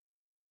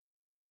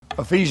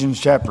Ephesians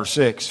chapter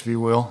 6, if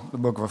you will, the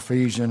book of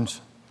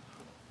Ephesians,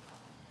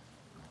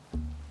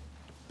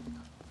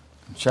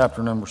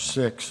 chapter number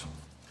 6.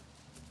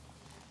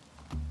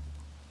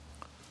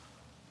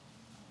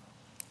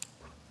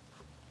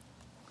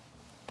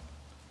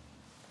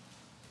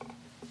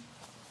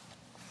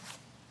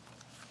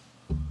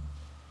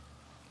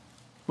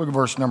 Look at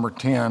verse number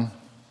 10.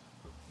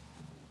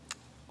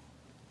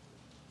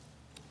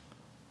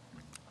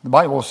 The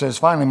Bible says,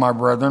 "Finally, my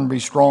brethren, be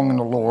strong in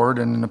the Lord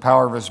and in the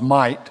power of his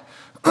might.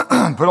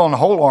 Put on the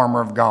whole armor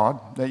of God,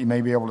 that you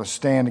may be able to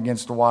stand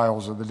against the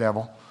wiles of the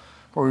devil.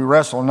 For we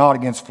wrestle not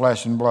against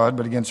flesh and blood,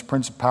 but against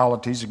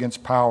principalities,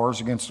 against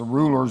powers, against the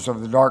rulers of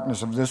the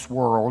darkness of this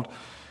world,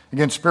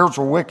 against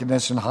spiritual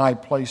wickedness in high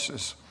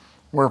places.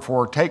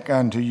 Wherefore take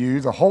unto you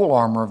the whole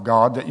armor of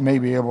God, that you may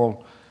be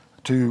able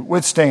to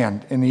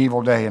withstand in the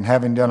evil day, and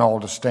having done all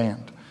to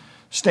stand.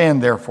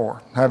 Stand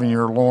therefore, having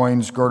your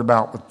loins girt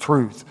about with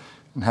truth,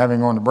 and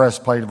having on the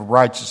breastplate of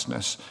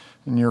righteousness,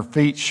 and your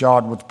feet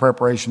shod with the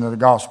preparation of the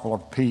gospel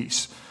of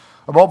peace.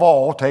 Above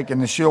all, taking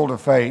the shield of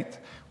faith,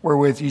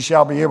 wherewith ye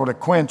shall be able to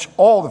quench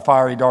all the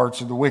fiery darts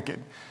of the wicked.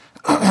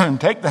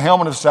 And take the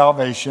helmet of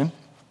salvation,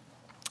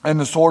 and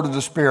the sword of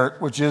the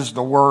Spirit, which is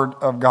the word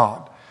of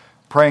God,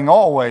 praying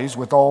always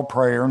with all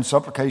prayer and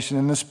supplication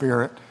in the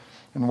Spirit,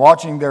 and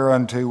watching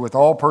thereunto with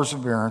all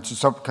perseverance and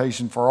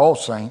supplication for all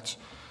saints,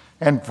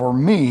 and for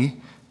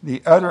me,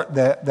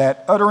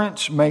 that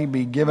utterance may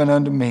be given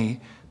unto me,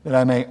 that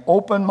I may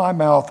open my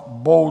mouth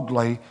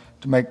boldly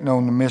to make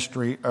known the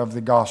mystery of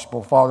the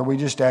gospel." Father, we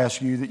just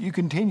ask you that you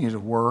continue to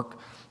work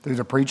through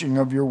the preaching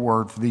of your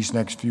word for these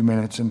next few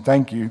minutes, and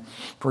thank you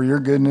for your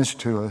goodness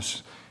to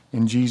us.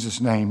 In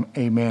Jesus' name,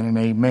 amen and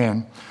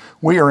amen.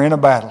 We are in a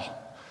battle.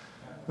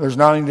 There's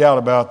not any doubt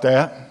about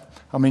that.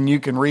 I mean, you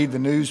can read the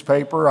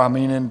newspaper.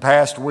 In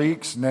past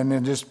weeks and then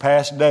in just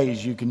past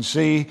days, you can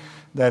see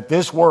that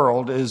this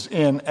world is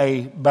in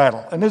a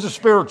battle. And it's a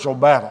spiritual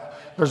battle.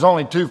 There's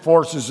only two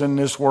forces in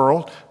this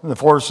world, the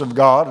force of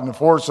God and the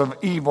force of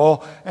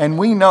evil. And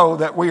we know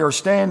that we are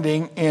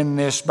standing in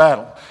this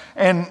battle.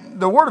 And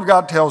the Word of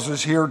God tells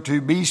us here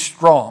to be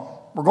strong.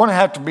 We're going to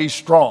have to be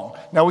strong.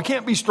 Now, we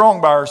can't be strong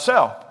by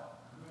ourselves.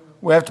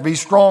 We have to be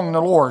strong in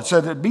the Lord. It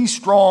said that be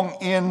strong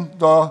in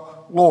the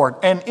Lord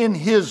and in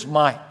His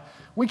might.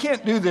 We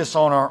can't do this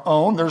on our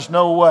own. There's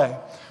no way.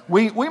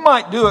 We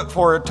might do it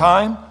for a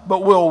time,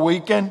 but we'll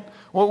weaken.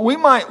 Well, we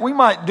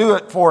might do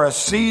it for a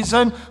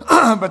season,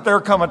 but there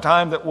come a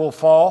time that we'll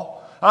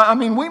fall.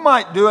 We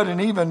might do it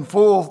and even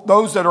fool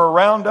those that are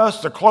around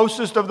us, the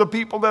closest of the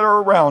people that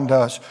are around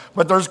us.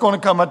 But there's going to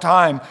come a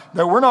time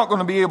that we're not going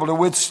to be able to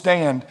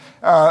withstand.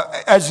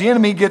 As the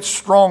enemy gets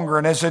stronger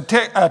and as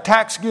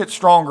attacks get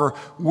stronger,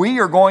 we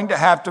are going to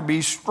have to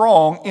be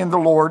strong in the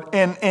Lord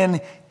and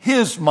in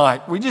His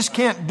might. We just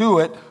can't do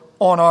it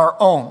on our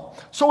own.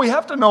 So we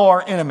have to know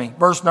our enemy.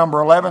 Verse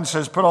number 11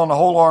 says, "Put on the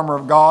whole armor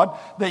of God,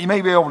 that you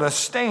may be able to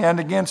stand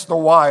against the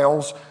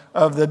wiles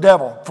of the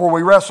devil. For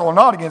we wrestle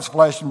not against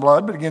flesh and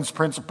blood, but against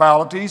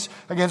principalities,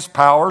 against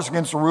powers,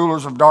 against the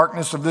rulers of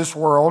darkness of this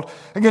world,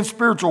 against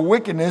spiritual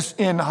wickedness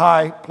in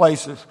high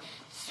places."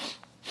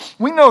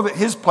 We know that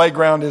his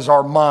playground is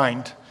our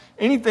mind.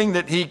 Anything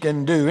that he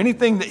can do,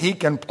 anything that he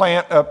can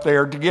plant up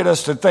there to get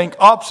us to think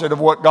opposite of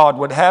what God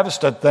would have us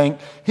to think,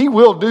 he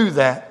will do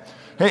that.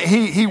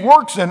 He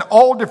works in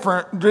all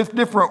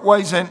different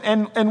ways,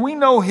 and we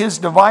know his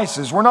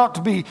devices. We're not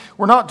to be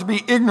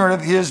ignorant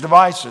of his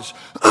devices.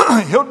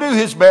 He'll do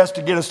his best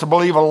to get us to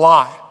believe a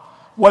lie,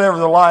 whatever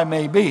the lie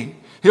may be.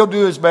 He'll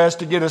do his best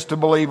to get us to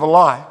believe a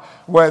lie,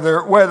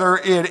 whether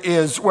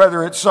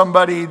it's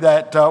somebody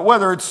that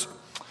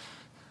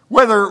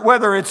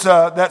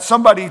that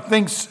somebody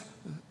thinks.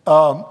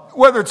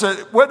 Whether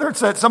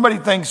it's that somebody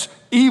thinks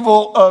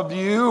evil of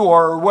you,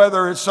 or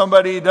whether it's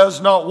somebody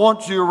does not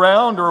want you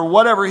around, or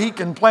whatever he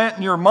can plant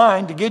in your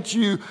mind to get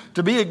you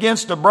to be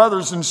against the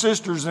brothers and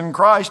sisters in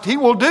Christ, he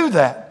will do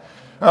that.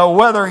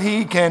 Whether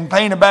he can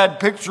paint a bad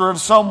picture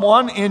of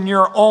someone in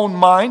your own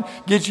mind,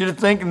 get you to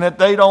thinking that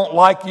they don't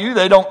like you,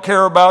 they don't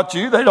care about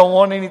you, they don't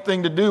want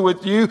anything to do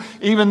with you,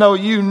 even though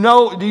you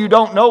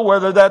don't know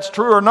whether that's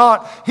true or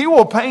not. He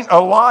will paint a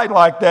lie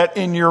like that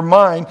in your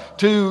mind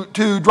to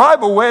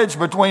drive a wedge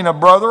between a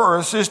brother or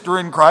a sister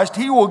in Christ.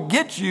 He will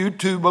get you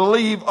to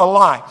believe a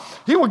lie.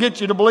 He will get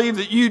you to believe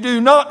that you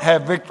do not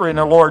have victory in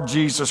the Lord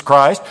Jesus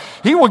Christ.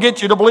 He will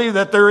get you to believe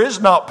that there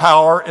is not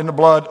power in the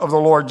blood of the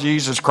Lord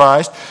Jesus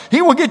Christ. He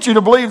will get you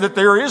to believe that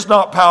there is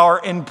not power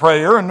in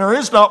prayer, and there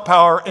is not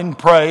power in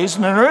praise,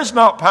 and there is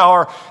not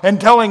power in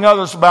telling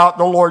others about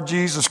the Lord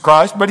Jesus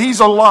Christ. But he's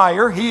a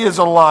liar. He is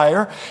a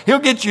liar. He'll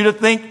get you to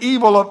think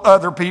evil of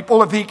other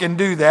people if he can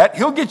do that.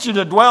 He'll get you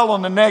to dwell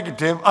on the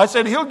negative. I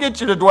said he'll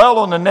get you to dwell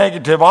on the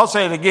negative. I'll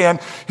say it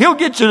again. He'll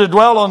get you to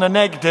dwell on the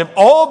negative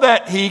all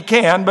that he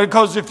can,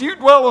 because if you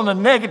dwell on the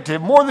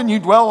negative more than you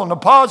dwell on the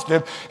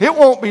positive, it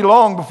won't be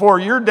long before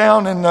you're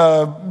down in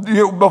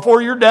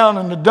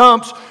the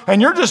dumps,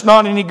 and you're just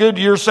not any good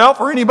to yourself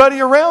or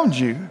anybody around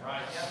you.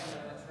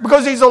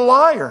 Because he's a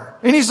liar,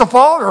 and he's the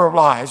father of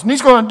lies, and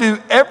he's going to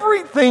do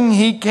everything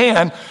he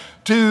can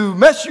to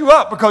mess you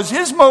up, because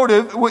his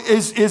motive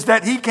is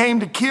that he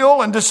came to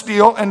kill and to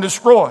steal and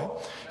destroy.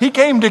 He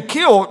came to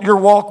kill your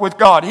walk with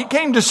God. He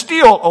came to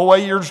steal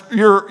away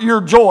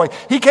your joy.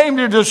 He came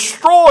to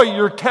destroy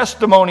your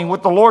testimony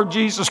with the Lord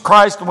Jesus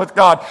Christ and with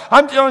God.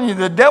 I'm telling you,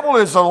 the devil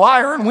is a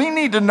liar, and we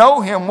need to know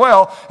him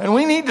well, and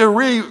we need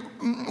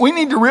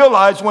to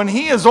realize when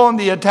he is on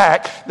the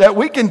attack that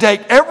we can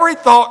take every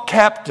thought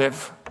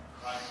captive.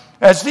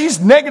 As these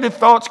negative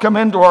thoughts come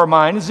into our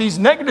mind, as these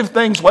negative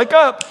things wake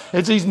up,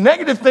 as these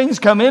negative things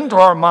come into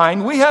our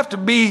mind, we have to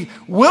be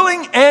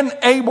willing and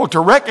able to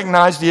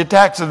recognize the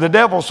attacks of the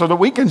devil so that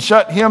we can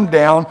shut him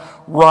down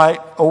right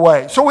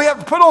away. So we have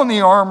to put on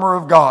the armor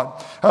of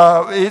God.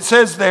 It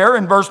says there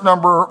in verse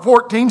number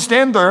 14,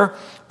 stand there,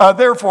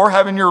 therefore,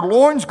 having your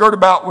loins girt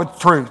about with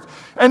truth.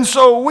 And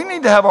so we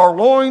need to have our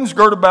loins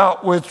girt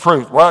about with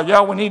truth. Well,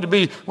 yeah, we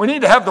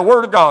need to have the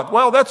Word of God.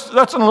 Well, that's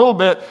in a little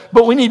bit,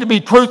 but we need to be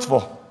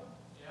truthful.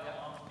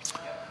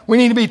 We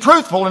need to be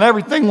truthful in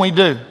everything we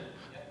do.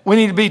 We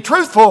need to be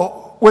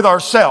truthful with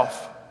ourselves.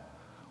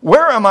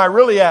 Where am I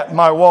really at in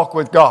my walk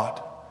with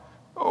God?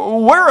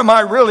 Where am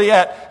I really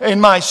at in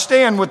my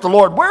stand with the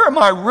Lord? Where am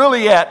I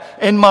really at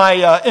in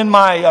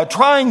my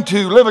trying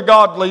to live a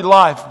godly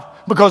life?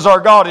 Because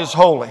our God is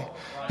holy.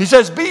 He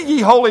says, "Be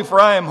ye holy, for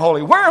I am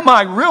holy." Where am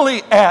I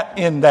really at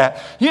in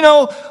that? You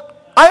know,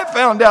 I have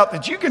found out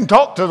that you can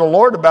talk to the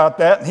Lord about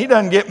that, and He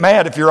doesn't get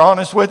mad if you're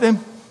honest with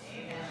Him.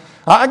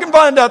 I can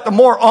find out the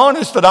more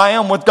honest that I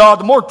am with God,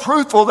 the more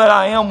truthful that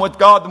I am with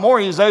God, the more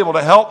He is able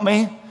to help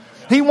me.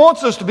 He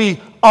wants us to be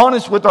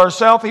honest with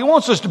ourselves. He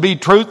wants us to be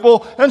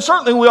truthful. And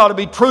certainly we ought to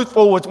be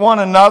truthful with one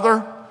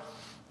another.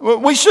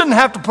 We shouldn't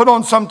have to put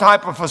on some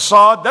type of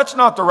facade. That's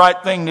not the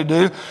right thing to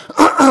do.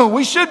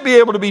 We should be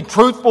able to be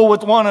truthful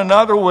with one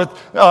another with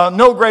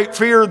no great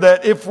fear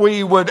that if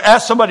we would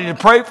ask somebody to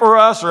pray for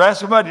us or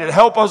ask somebody to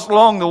help us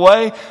along the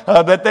way,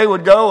 that they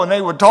would go and they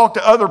would talk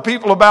to other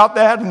people about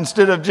that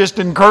instead of just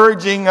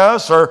encouraging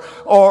us or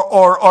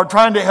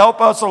trying to help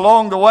us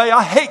along the way.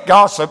 I hate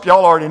gossip.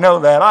 Y'all already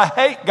know that. I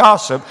hate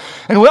gossip.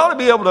 And we ought to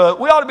be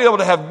able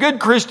to have good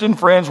Christian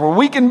friends where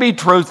we can be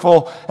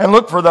truthful and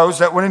look for those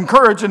that would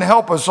encourage and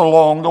help us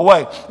along the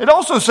way. It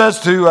also says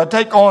to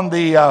take on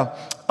the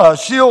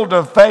shield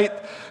of faith,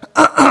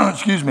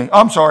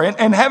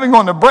 and having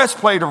on the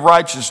breastplate of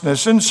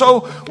righteousness. And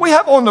so we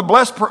have on the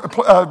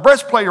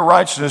breastplate of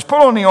righteousness,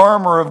 put on the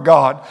armor of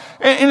God.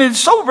 And it's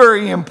so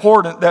very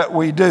important that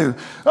we do.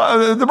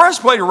 The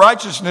breastplate of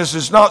righteousness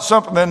is not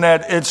something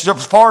that it's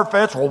just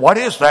far-fetched. Well, what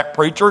is that,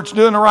 preacher? It's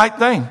doing the right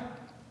thing.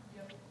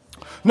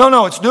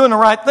 No, it's doing the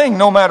right thing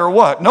no matter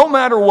what. No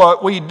matter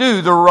what, we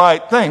do the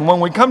right thing.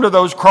 When we come to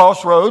those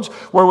crossroads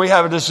where we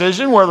have a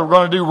decision whether we're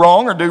going to do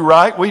wrong or do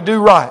right, we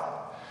do right.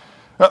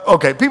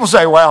 Okay, people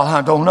say, well,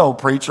 I don't know,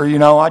 preacher. You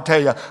know, I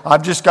tell you,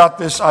 I've just got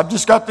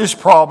this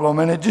problem,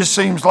 and it just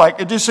seems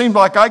like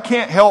I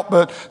can't help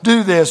but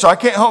do this. I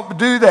can't help but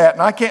do that,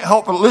 and I can't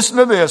help but listen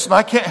to this, and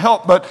I can't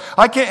help but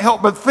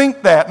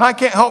think that, and I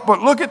can't help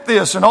but look at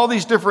this, and all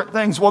these different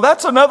things. Well,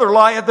 that's another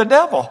lie of the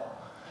devil.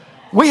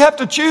 We have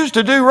to choose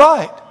to do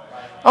right.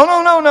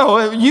 Oh,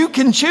 no. You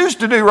can choose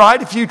to do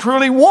right if you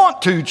truly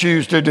want to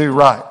choose to do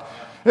right.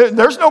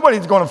 There's nobody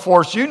that's going to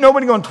force you.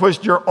 Nobody's going to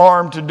twist your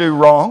arm to do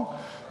wrong.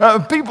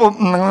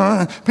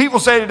 People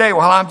say today,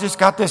 well, I've just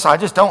got this. I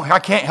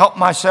can't help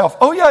myself.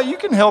 Oh yeah, you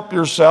can help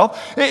yourself.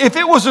 If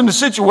it was in a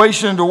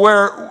situation to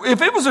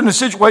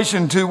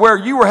where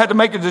you had to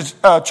make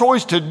a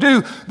choice to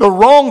do the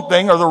wrong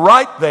thing or the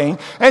right thing,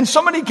 and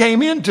somebody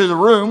came into the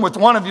room with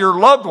one of your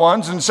loved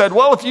ones and said,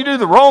 well, if you do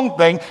the wrong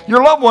thing,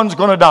 your loved one's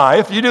going to die.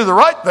 If you do the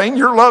right thing,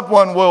 your loved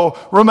one will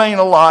remain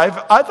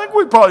alive. I think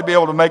we'd probably be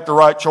able to make the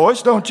right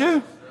choice, don't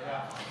you?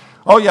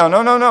 Oh yeah,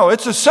 no.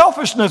 It's a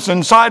selfishness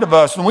inside of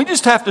us, and we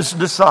just have to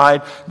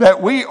decide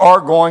that we are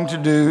going to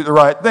do the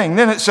right thing.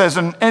 Then it says,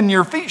 and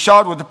your feet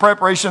shod with the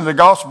preparation of the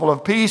gospel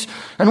of peace.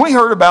 And we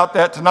heard about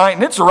that tonight,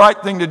 and it's the right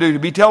thing to do, to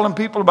be telling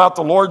people about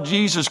the Lord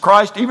Jesus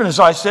Christ. Even as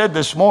I said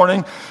this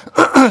morning,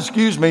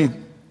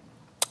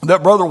 that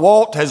Brother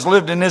Walt has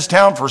lived in this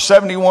town for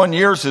 71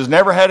 years, has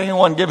never had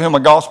anyone give him a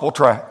gospel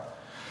tract.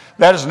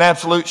 That is an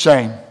absolute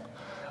shame.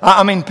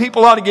 I mean,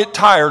 people ought to get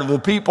tired of the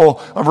people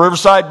of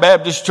Riverside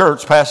Baptist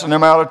Church passing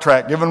them out a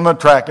tract, giving them a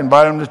tract,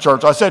 inviting them to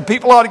church. I said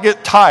people ought to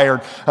get tired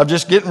of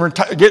just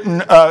getting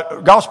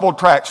gospel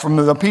tracts from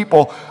the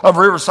people of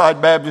Riverside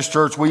Baptist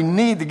Church. We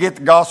need to get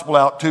the gospel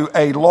out to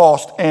a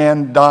lost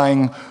and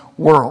dying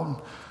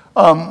world.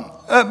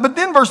 But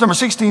then verse number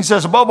 16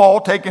 says, above all,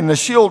 taking the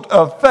shield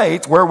of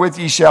faith, wherewith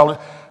ye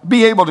shall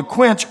be able to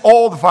quench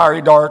all the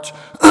fiery darts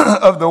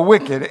of the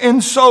wicked.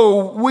 And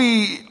so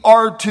we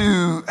are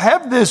to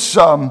have this,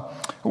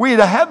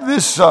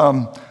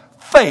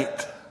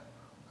 faith.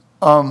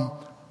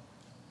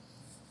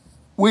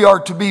 We are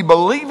to be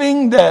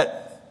believing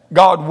that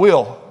God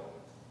will.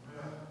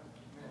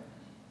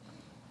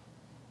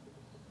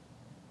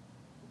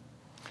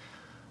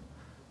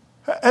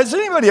 Has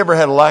anybody ever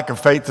had a lack of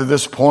faith to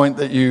this point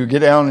that you get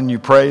down and you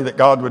pray that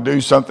God would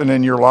do something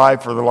in your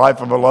life or the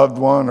life of a loved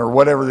one or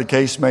whatever the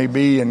case may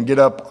be, and get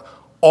up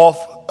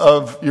off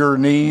of your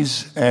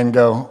knees and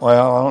go,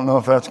 well, I don't know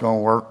if that's going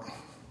to work.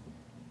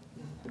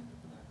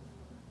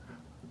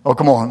 Oh,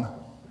 come on.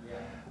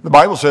 The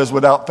Bible says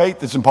without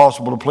faith it's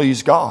impossible to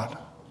please God.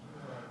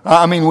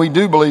 I mean, we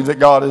do believe that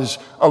God is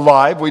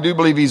alive. We do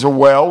believe He's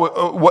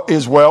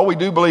well. We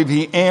do believe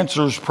He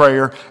answers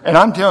prayer. And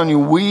I'm telling you,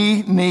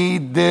 we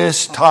need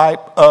this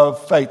type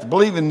of faith,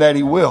 believing that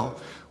He will.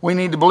 We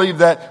need to believe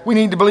that. We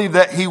need to believe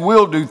that He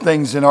will do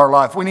things in our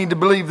life. We need to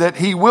believe that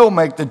He will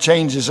make the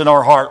changes in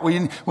our heart. We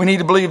need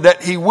to believe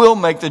that He will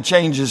make the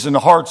changes in the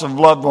hearts of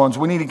loved ones.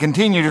 We need to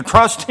continue to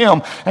trust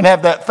Him and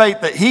have that faith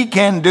that He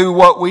can do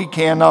what we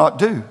cannot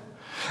do.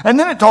 And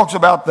then it talks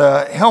about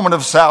the helmet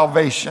of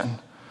salvation.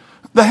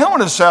 The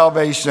helmet of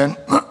salvation,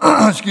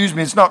 excuse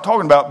me, it's not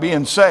talking about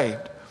being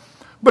saved,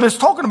 but it's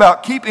talking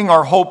about keeping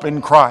our hope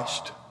in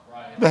Christ.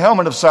 The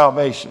helmet of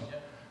salvation,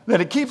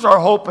 that it keeps our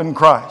hope in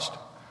Christ.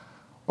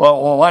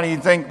 Well, why do you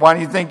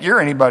think you're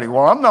anybody?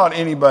 Well, I'm not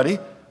anybody,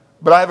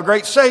 but I have a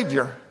great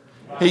Savior.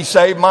 He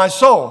saved my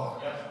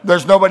soul.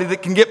 There's nobody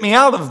that can get me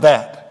out of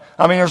that.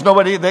 I mean, there's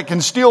nobody that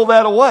can steal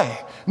that away.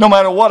 No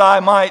matter what I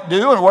might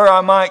do and where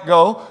I might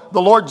go,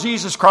 the Lord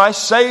Jesus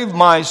Christ saved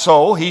my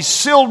soul. He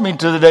sealed me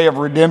to the day of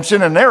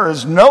redemption, and there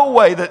is no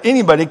way that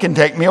anybody can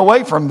take me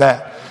away from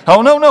that.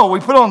 Oh, no. We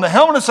put on the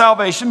helmet of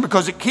salvation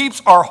because it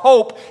keeps our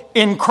hope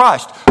in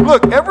Christ.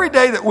 Look, every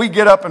day that we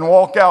get up and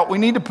walk out, we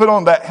need to put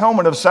on that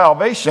helmet of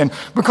salvation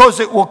because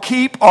it will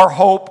keep our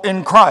hope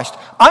in Christ.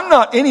 I'm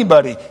not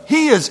anybody.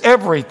 He is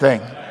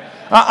everything.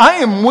 I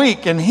am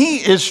weak and He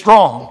is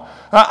strong.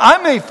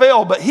 I may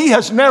fail, but He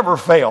has never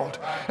failed.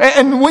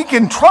 And we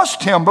can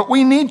trust Him, but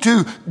we need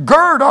to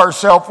gird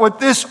ourselves with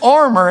this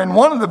armor. And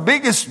one of the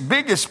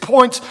biggest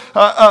points,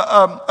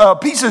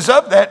 pieces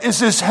of that is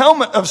this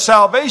helmet of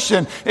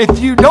salvation. If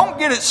you don't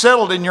get it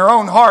settled in your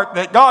own heart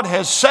that God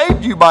has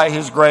saved you by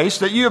His grace,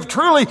 that you have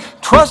truly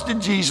trusted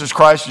Jesus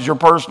Christ as your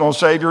personal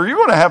Savior, you're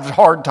going to have a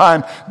hard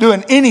time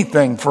doing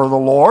anything for the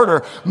Lord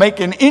or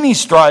making any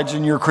strides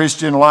in your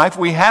Christian life.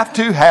 We have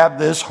to have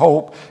this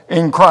hope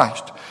in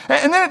Christ.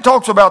 And then it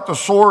talks about the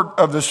sword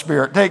of the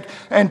Spirit. Take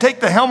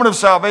the helmet of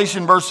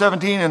salvation, verse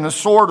 17, and the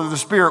sword of the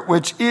Spirit,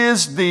 which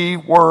is the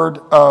Word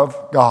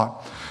of God.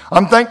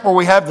 I'm thankful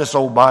we have this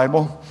old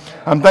Bible.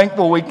 I'm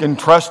thankful we can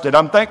trust it.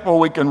 I'm thankful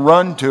we can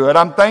run to it.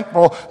 I'm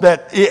thankful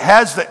that it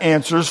has the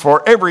answers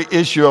for every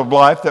issue of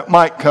life that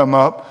might come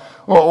up.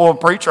 Well,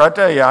 preacher, I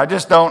tell you, I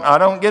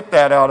don't get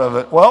that out of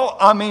it. Well,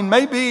 I mean,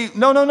 maybe,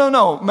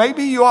 no.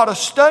 Maybe you ought to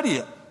study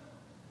it.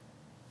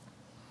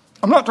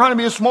 I'm not trying to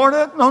be a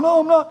smarthead.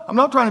 No, I'm not. I'm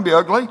not trying to be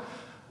ugly.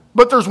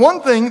 But there's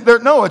one thing,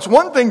 it's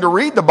one thing to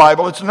read the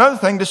Bible. It's another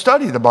thing to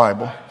study the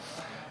Bible.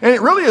 And it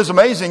really is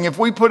amazing if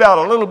we put out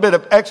a little bit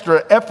of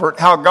extra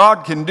effort how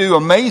God can do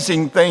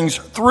amazing things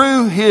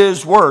through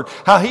His Word.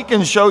 How He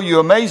can show you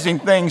amazing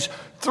things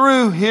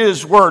through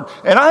His Word.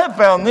 And I have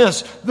found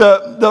this,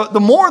 the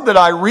more that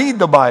I read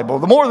the Bible,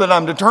 the more that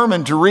I'm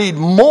determined to read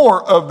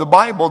more of the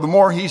Bible, the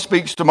more He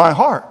speaks to my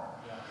heart.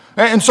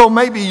 And so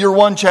maybe your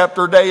 1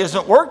 chapter a day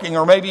isn't working,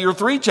 or maybe your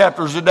 3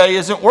 chapters a day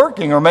isn't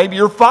working, or maybe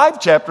your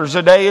 5 chapters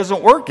a day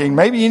isn't working.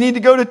 Maybe you need to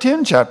go to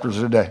 10 chapters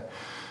a day.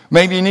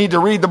 Maybe you need to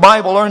read the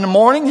Bible in the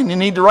morning and you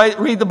need to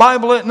read the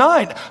Bible at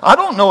night. I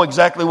don't know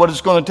exactly what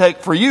it's going to take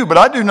for you, but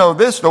I do know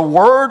this. The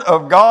Word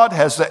of God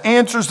has the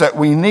answers that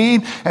we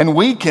need, and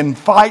we can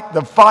fight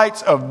the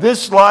fights of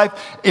this life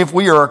if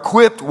we are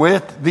equipped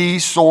with the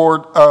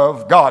sword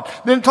of God.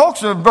 Then it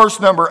talks in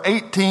verse number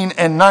 18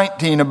 and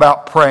 19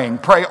 about praying.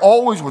 Pray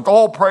always with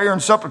all prayer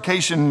and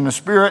supplication in the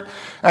Spirit,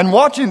 and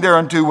watching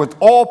thereunto with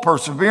all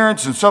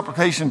perseverance and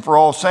supplication for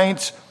all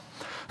saints.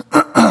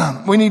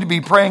 We need to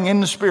be praying in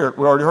the Spirit.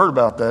 We already heard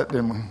about that,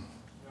 didn't we?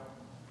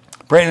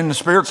 Praying in the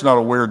Spirit's not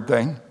a weird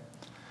thing.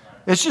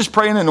 It's just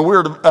praying in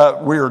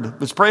the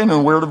It's praying in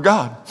the Word of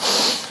God.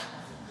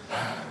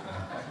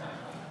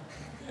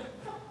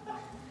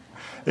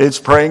 It's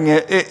praying.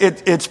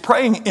 It's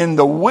praying in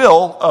the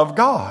will of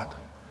God.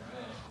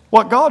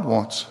 What God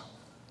wants.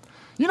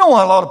 You know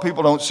why a lot of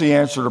people don't see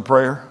answer to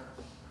prayer?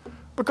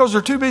 Because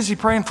they're too busy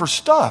praying for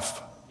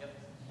stuff.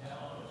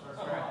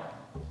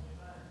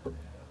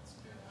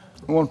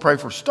 We want to pray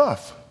for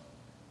stuff.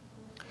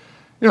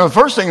 You know, the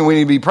first thing we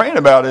need to be praying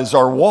about is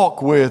our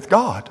walk with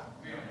God.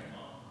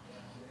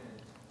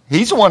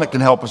 He's the one that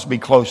can help us be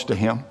close to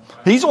Him.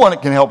 He's the one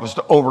that can help us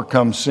to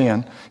overcome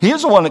sin. He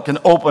is the one that can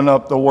open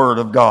up the Word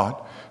of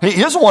God.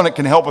 He is the one that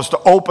can help us to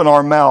open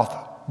our mouth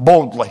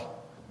boldly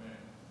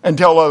and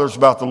tell others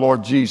about the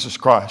Lord Jesus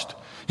Christ.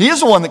 He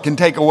is the one that can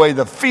take away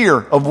the fear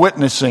of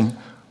witnessing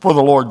for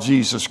the Lord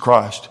Jesus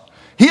Christ.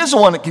 He is the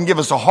one that can give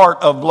us a heart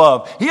of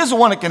love. He is the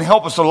one that can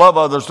help us to love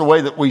others the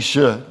way that we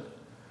should.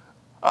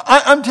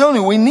 I'm telling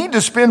you, we need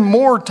to spend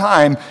more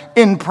time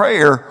in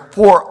prayer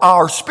for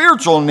our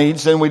spiritual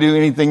needs than we do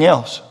anything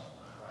else.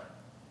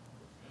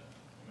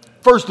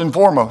 First and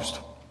foremost.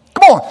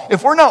 Come on,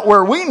 if we're not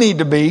where we need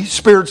to be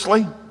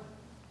spiritually,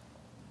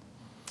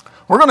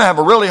 we're going to have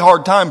a really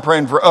hard time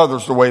praying for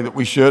others the way that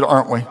we should,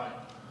 aren't we?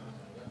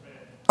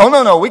 Oh,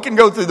 no, we can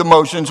go through the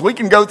motions. We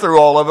can go through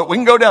all of it. We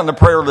can go down the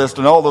prayer list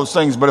and all those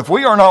things. But if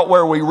we are not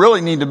where we really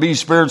need to be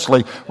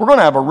spiritually, we're going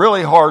to have a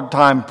really hard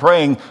time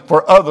praying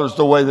for others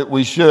the way that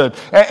we should.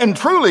 And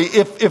truly,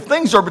 if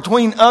things are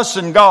between us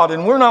and God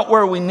and we're not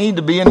where we need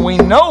to be, and we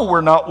know we're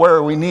not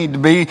where we need to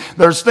be,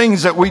 there's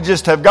things that we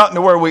just have gotten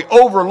to where we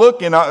overlook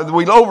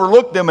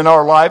them in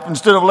our life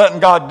instead of letting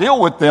God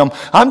deal with them.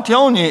 I'm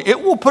telling you, it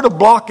will put a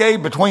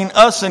blockade between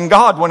us and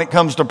God when it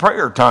comes to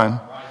prayer time.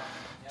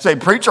 Say,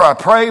 preacher, I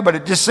pray, but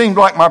it just seems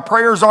like my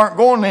prayers aren't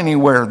going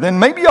anywhere. Then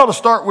maybe you ought to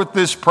start with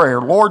this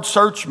prayer. Lord,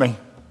 search me.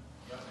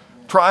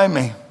 Try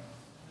me.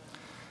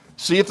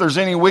 See if there's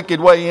any wicked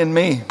way in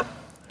me.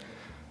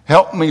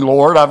 Help me,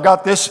 Lord. I've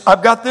got this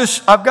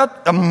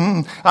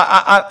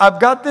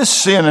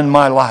sin in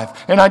my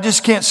life, and I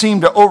just can't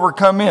seem to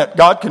overcome it.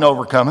 God can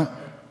overcome it.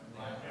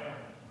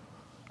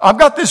 I've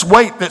got this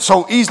weight that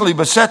so easily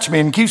besets me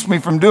and keeps me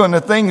from doing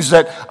the things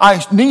that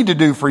I need to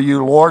do for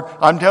you, Lord.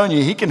 I'm telling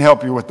you, He can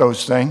help you with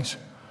those things.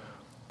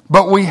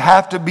 But we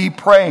have to be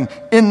praying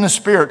in the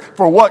Spirit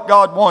for what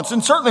God wants.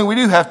 And certainly we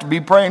do have to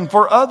be praying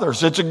for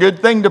others. It's a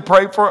good thing to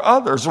pray for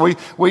others. I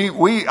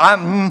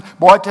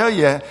tell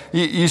you,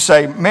 you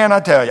say, man, I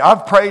tell you,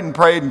 I've prayed and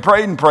prayed and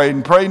prayed and prayed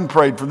and prayed and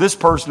prayed for this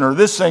person or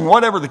this thing,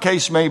 whatever the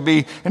case may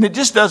be, and it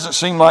just doesn't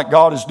seem like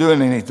God is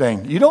doing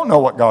anything. You don't know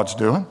what God's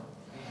doing.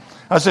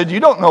 I said, you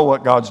don't know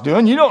what God's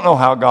doing. You don't know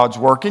how God's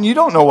working. You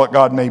don't know what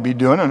God may be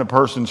doing in a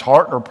person's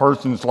heart or a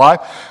person's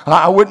life.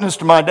 I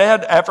witnessed my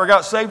dad after I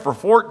got saved for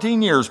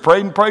 14 years,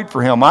 prayed and prayed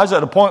for him. I was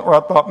at a point where I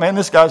thought, man,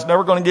 this guy's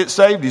never going to get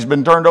saved. He's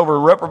been turned over to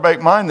a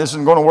reprobate mind. This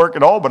isn't going to work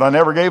at all, but I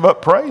never gave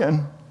up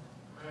praying.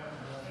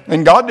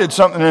 And God did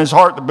something in his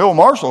heart that Bill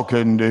Marshall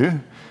couldn't do.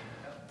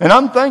 And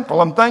I'm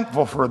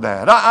thankful for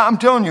that. I'm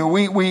telling you,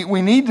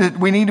 we need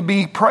to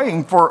be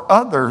praying for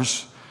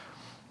others.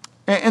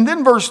 And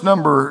then verse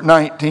number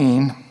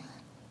 19,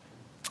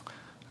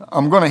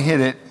 I'm going to hit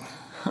it.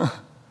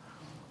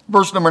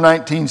 Verse number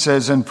 19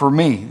 says, and for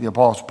me, the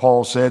Apostle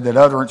Paul said, that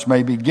utterance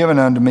may be given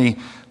unto me,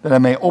 that I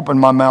may open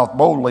my mouth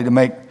boldly to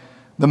make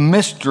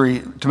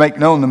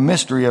known the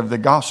mystery of the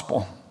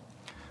gospel.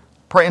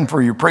 Praying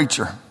for your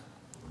preacher.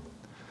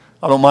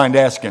 I don't mind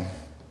asking.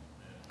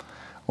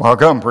 Well, how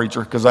come,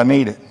 preacher? Because I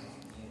need it.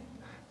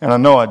 And I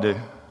know I do.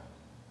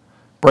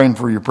 Praying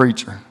for your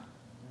preacher.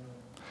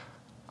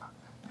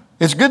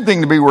 It's a good thing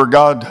to be where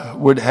God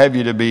would have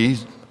you to be,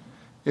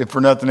 if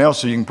for nothing else,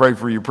 so you can pray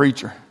for your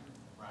preacher.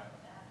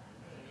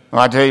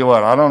 I tell you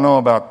what, I don't know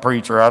about the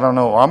preacher. I don't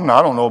know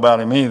about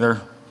him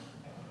either.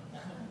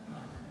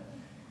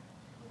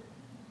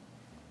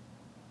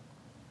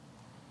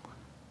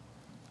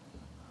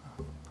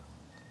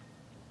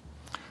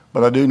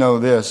 But I do know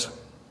this.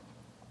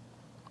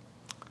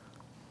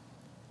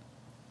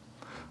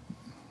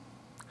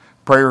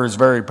 Prayer is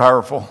very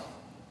powerful.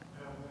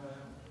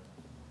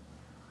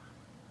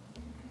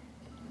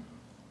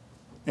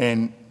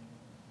 And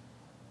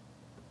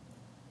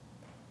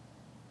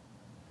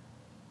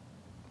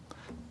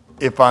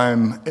if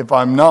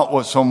I'm not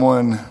what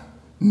someone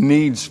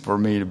needs for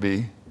me to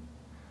be,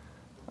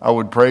 I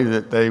would pray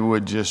that they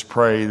would just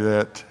pray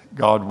that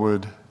God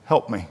would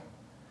help me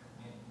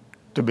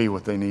to be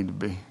what they need to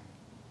be.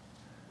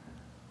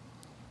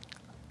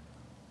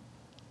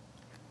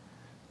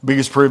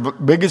 Biggest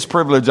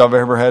privilege I've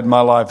ever had in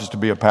my life is to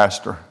be a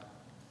pastor.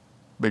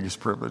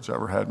 Biggest privilege I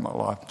ever had in my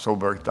life. I'm so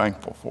very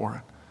thankful for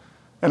it.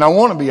 And I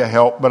want to be a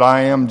help, but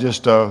I am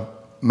just a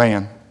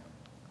man.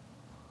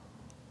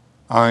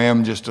 I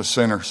am just a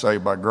sinner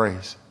saved by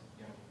grace.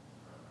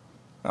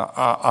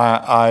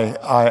 I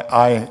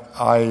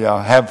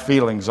have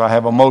feelings. I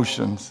have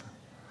emotions.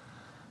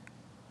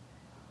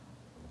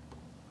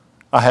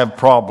 I have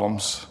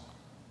problems.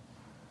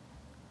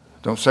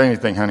 Don't say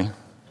anything, honey.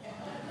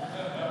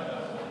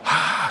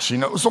 She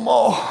knows them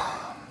all.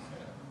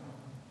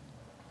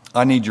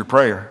 I need your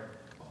prayer.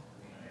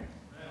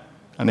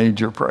 I need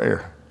your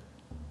prayer.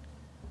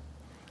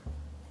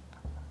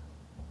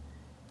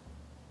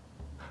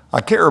 I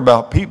care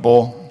about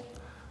people,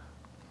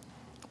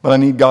 but I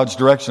need God's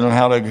direction on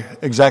how to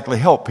exactly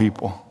help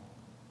people.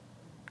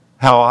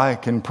 How I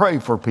can pray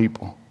for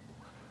people.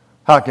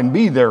 How I can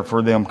be there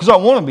for them, because I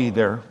want to be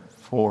there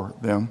for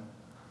them.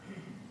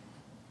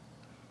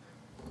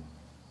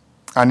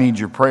 I need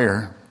your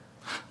prayer.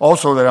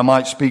 Also that I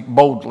might speak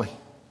boldly,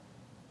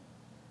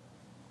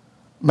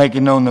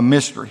 making known the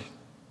mystery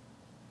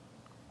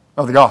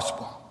of the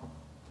gospel.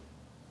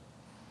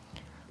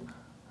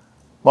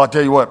 Well, I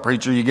tell you what,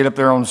 preacher, you get up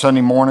there on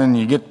Sunday morning,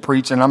 you get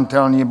preaching, I'm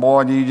telling you,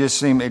 boy, it just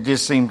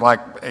seems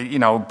like,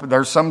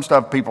 there's some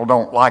stuff people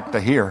don't like to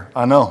hear.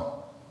 I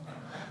know.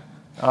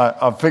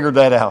 I've figured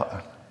that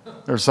out.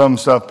 There's some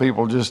stuff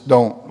people just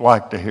don't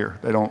like to hear.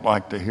 They don't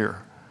like to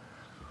hear.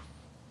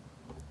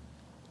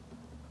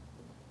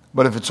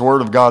 But if it's the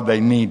Word of God,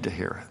 they need to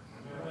hear it.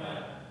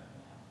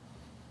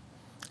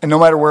 And no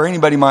matter where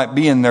anybody might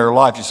be in their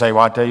life, you say,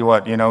 well, I tell you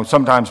what,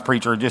 sometimes,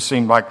 preacher, it just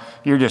seems like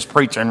you're just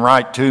preaching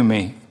right to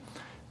me.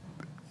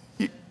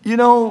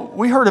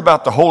 We heard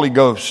about the Holy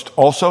Ghost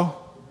also.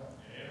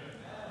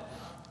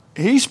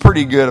 He's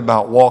pretty good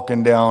about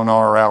walking down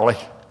our alley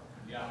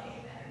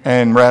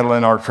and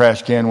rattling our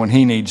trash can when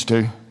he needs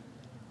to.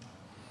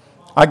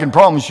 I can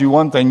promise you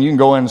one thing. You can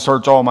go in and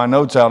search all my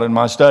notes out in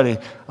my study.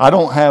 I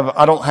don't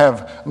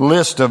have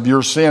list of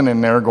your sin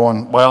in there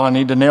going, well, I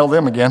need to nail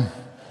them again.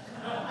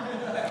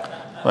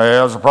 Well,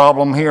 there's a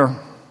problem here.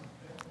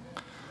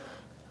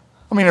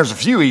 I mean, there's a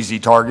few easy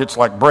targets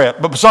like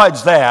Brett, but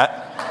besides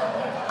that,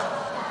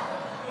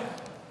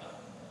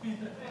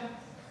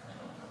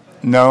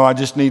 no, I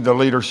just need the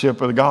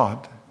leadership of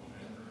God.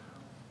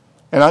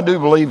 And I do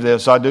believe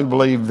this. I do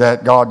believe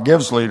that God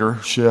gives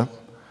leadership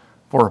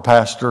for a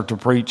pastor to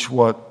preach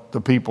what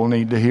the people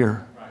need to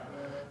hear.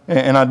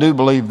 And I do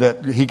believe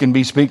that he can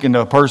be speaking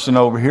to a person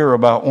over here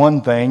about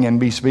one thing and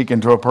be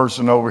speaking to a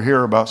person over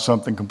here about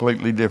something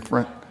completely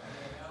different.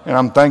 And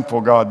I'm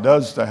thankful God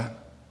does that.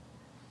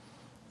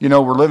 You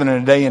know, we're living in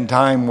a day and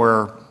time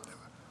where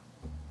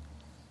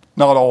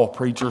not all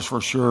preachers for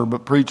sure,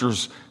 but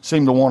preachers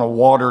seem to want to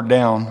water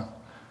down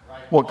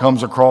what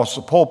comes across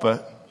the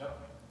pulpit.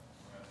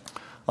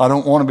 I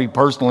don't want to be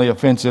personally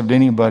offensive to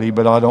anybody,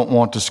 but I don't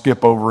want to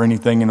skip over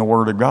anything in the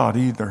Word of God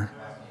either.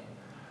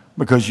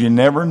 Because you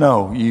never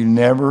know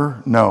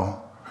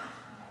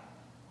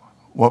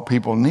what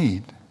people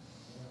need.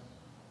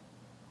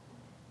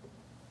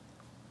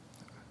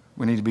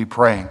 We need to be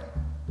praying.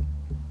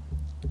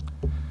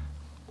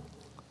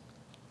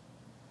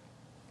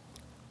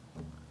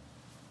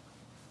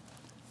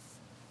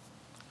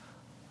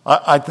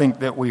 I think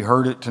that we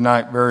heard it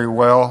tonight very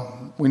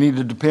well. We need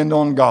to depend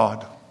on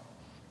God.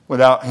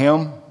 Without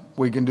Him,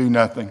 we can do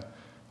nothing.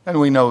 And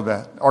we know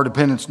that. Our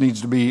dependence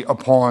needs to be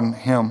upon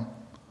Him.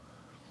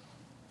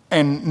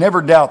 And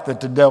never doubt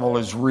that the devil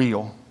is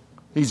real.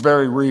 He's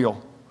very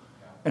real.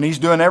 And he's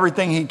doing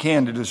everything he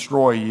can to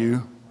destroy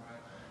you.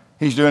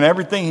 He's doing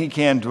everything he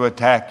can to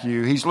attack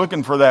you. He's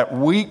looking for that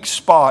weak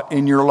spot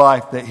in your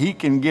life that he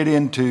can get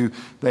into,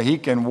 that he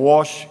can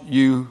wash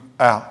you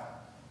out.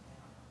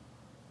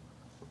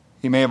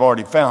 He may have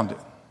already found it.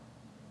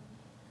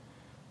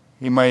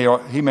 He may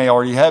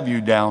already have you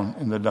down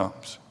in the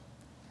dumps.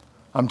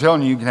 I'm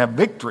telling you, you can have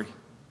victory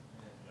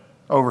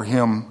over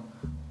him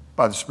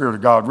by the Spirit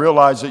of God.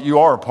 Realize that you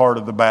are a part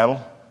of the battle.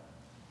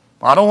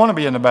 I don't want to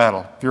be in the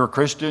battle. If you're a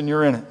Christian,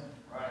 you're in it.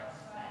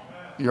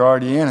 You're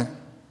already in it.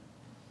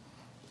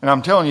 And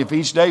I'm telling you, if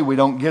each day we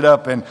don't get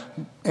up and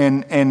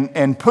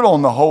put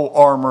on the whole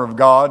armor of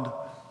God,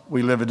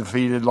 we live a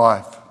defeated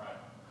life.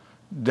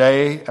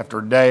 Day after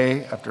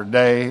day after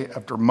day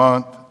after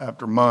month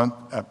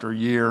after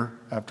year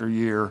after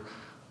year,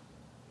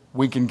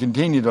 we can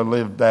continue to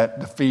live that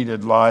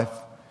defeated life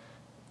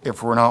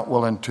if we're not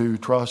willing to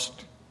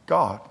trust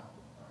God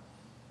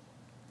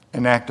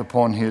and act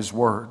upon His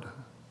Word.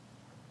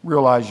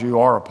 Realize you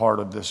are a part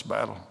of this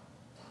battle.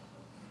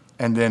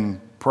 And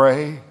then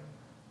pray.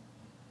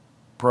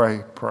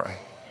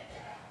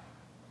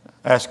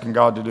 Asking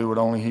God to do what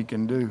only He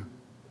can do.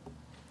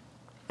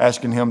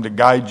 Asking Him to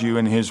guide you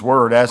in His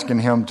Word. Asking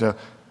Him to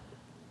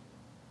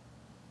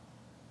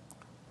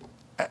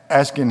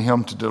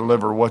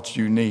deliver what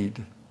you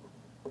need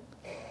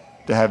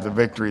to have the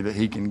victory that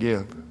He can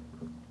give.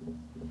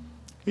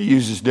 He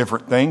uses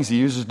different things. He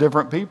uses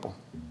different people.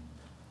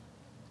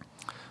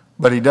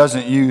 But He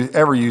doesn't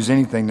ever use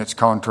anything that's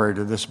contrary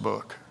to this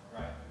book.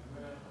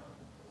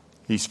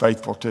 He's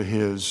faithful to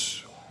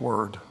His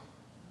Word.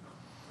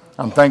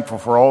 I'm thankful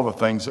for all the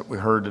things that we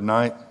heard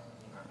tonight.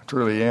 I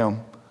truly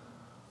am.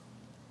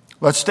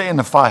 Let's stay in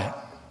the fight.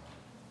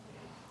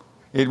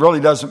 It really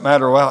doesn't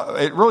matter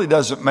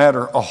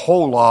a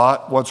whole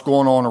lot what's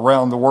going on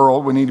around the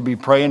world. We need to be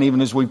praying,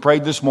 even as we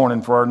prayed this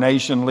morning for our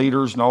nation,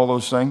 leaders, and all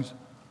those things.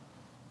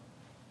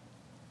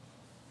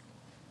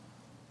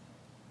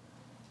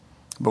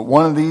 But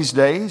one of these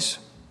days,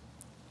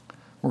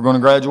 we're going to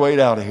graduate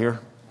out of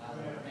here.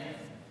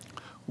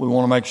 We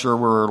want to make sure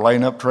we're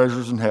laying up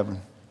treasures in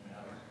heaven.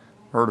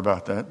 Heard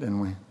about that, didn't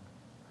we?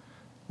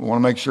 We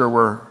want to make sure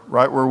we're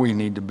right where we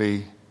need to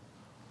be,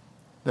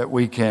 that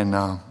we can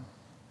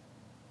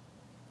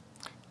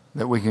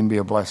be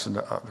a blessing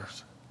to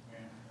others,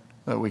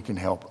 that we can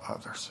help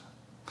others.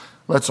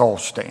 Let's all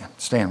stand.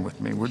 Stand with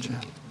me, would you?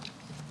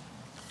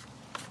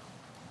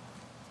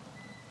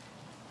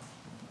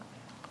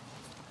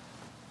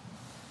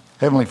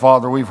 Heavenly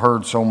Father, we've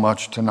heard so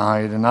much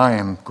tonight, and I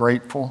am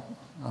grateful.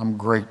 I'm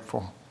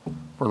grateful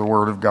for the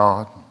Word of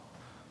God.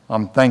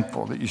 I'm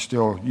thankful that you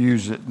still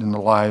use it in the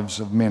lives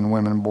of men,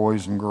 women,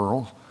 boys, and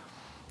girls.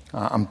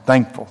 I'm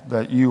thankful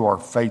that you are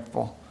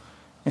faithful,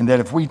 and that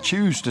if we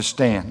choose to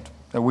stand,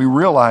 that we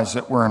realize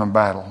that we're in a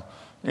battle.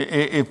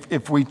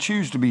 If we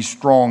choose to be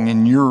strong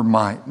in your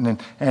might,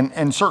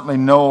 and certainly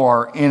know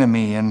our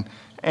enemy,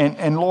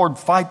 and Lord,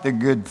 fight the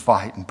good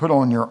fight and put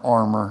on your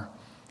armor,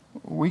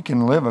 we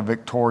can live a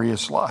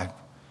victorious life.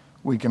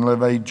 We can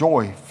live a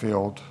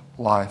joy-filled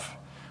life.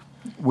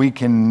 We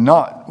can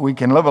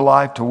live a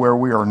life to where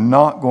we are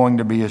not going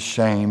to be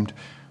ashamed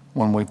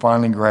when we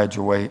finally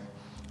graduate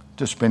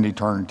to spend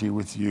eternity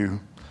with you.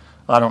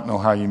 I don't know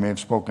how you may have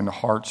spoken to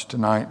hearts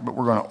tonight, but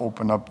we're going to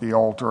open up the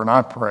altar, and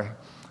I pray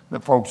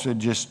that folks would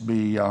just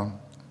be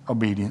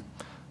obedient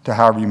to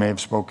however you may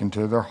have spoken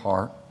to their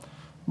heart.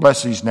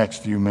 Bless these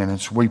next few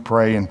minutes, we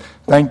pray, and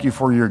thank you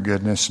for your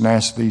goodness, and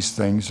ask these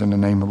things in the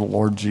name of the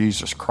Lord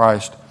Jesus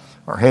Christ.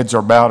 Our heads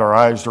are bowed, our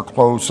eyes are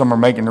closed. Some are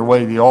making their way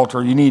to the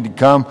altar. You need to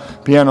come.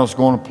 Piano's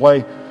going to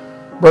play.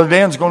 Brother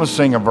Dan's going to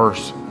sing a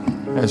verse.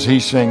 As he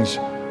sings,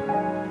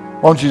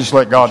 why don't you just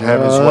let God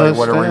have his way,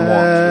 whatever he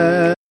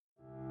wants.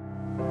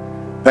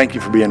 Thank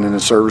you for being in the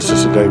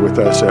services today with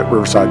us at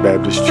Riverside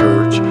Baptist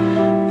Church.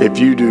 If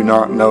you do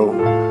not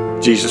know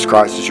Jesus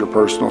Christ as your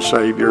personal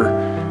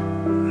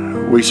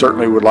Savior, we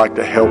certainly would like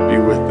to help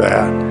you with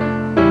that.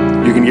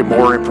 You can get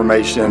more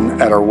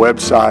information at our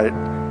website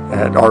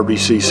at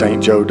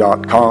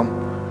rbcstjoe.com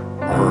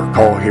or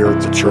call here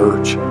at the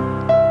church.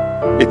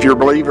 If you're a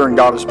believer and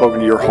God has spoken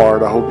to your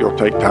heart, I hope you'll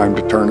take time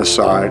to turn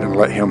aside and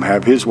let Him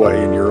have His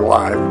way in your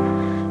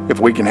life. If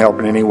we can help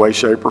in any way,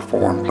 shape, or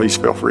form, please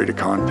feel free to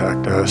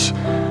contact us.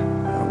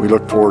 We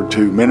look forward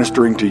to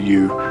ministering to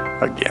you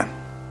again.